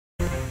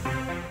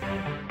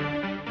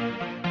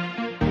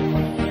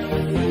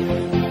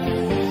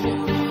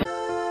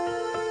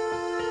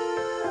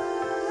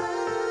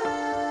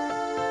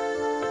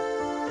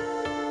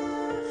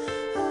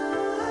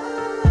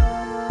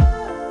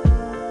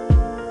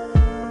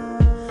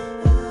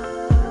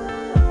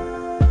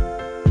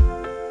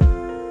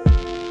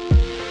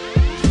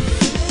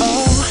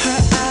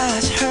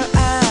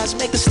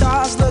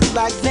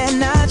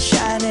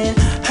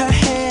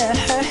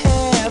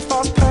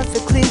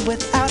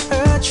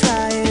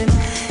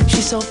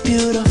so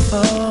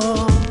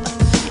beautiful,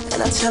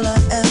 and I tell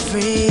her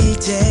every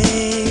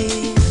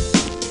day.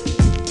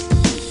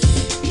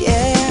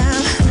 Yeah,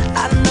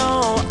 I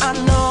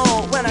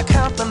know, when I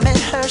compliment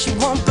her, she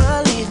won't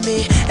believe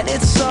me. And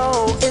it's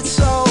so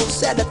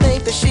sad to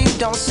think that she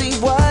don't see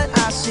what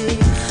I see.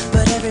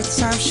 But every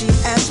time she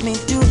asks me,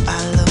 do I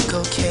look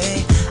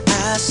okay,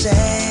 I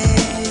say,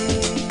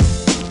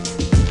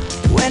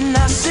 when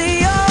I see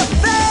your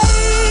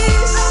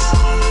face,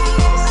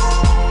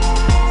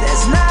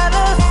 there's not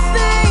a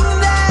thing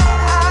that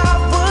I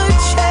would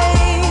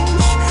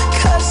change,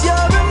 'cause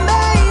you're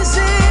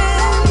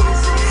amazing,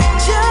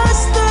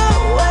 just the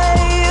way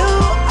you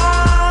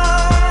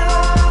are.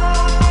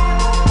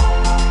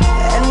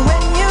 And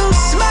when you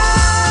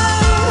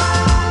smile,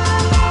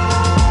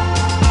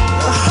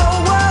 the whole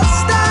world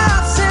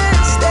stops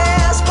and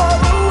stares for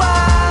a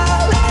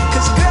while.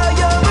 'Cause girl,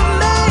 you're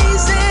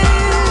amazing,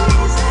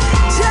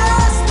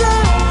 just the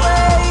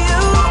way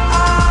you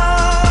are.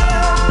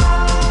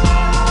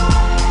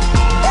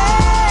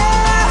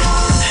 Yeah.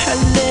 Her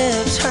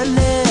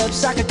lips,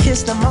 I could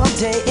kiss them all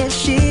day if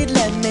she'd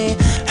let me.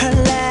 Her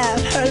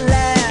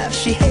laugh,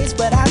 she hates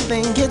but I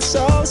think it's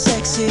so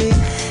sexy.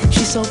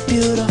 She's so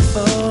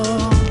beautiful,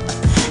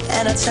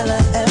 and I tell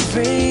her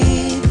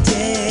every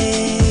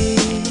day.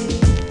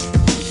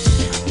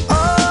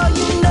 Oh,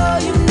 you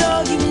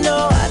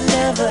know, I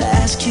never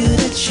ask you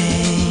to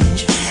change.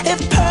 If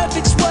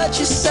perfect's what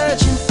you're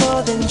searching for,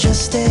 then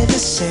just stay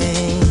the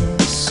same.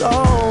 So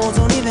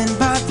don't even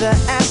bother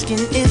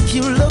asking if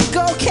you look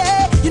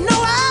okay. You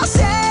know I'll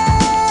say,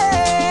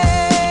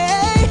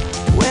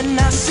 when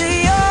I see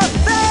your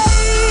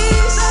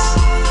face,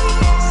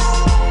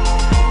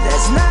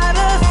 there's not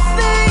a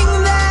thing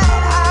that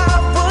I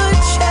would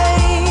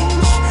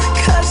change,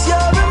 'cause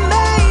you're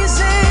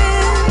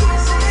amazing,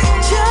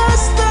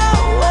 just the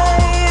way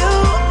you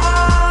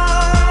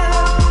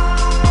are.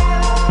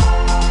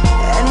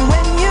 And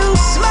when you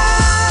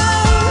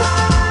smile,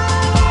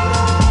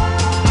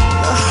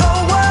 the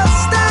whole world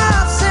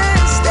stops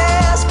and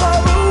stares for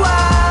a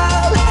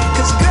while.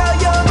 'Cause girl,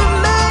 you're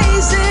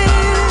amazing,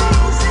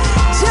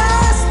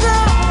 just the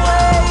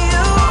way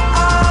you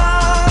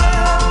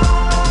are.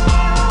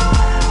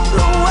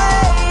 The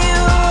way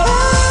you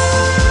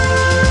are.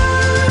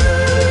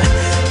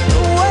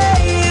 The way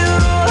you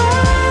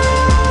are.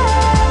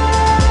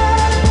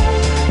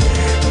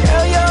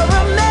 Girl, you're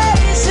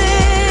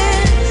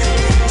amazing,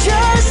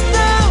 just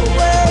the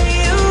way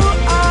you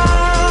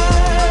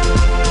are.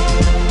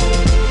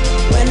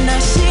 When I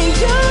see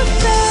your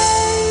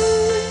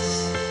face,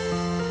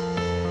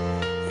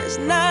 there's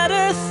not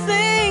a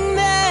thing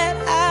that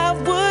I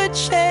would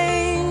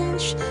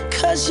change,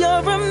 'cause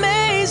you're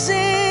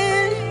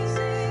amazing,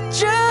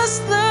 just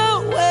the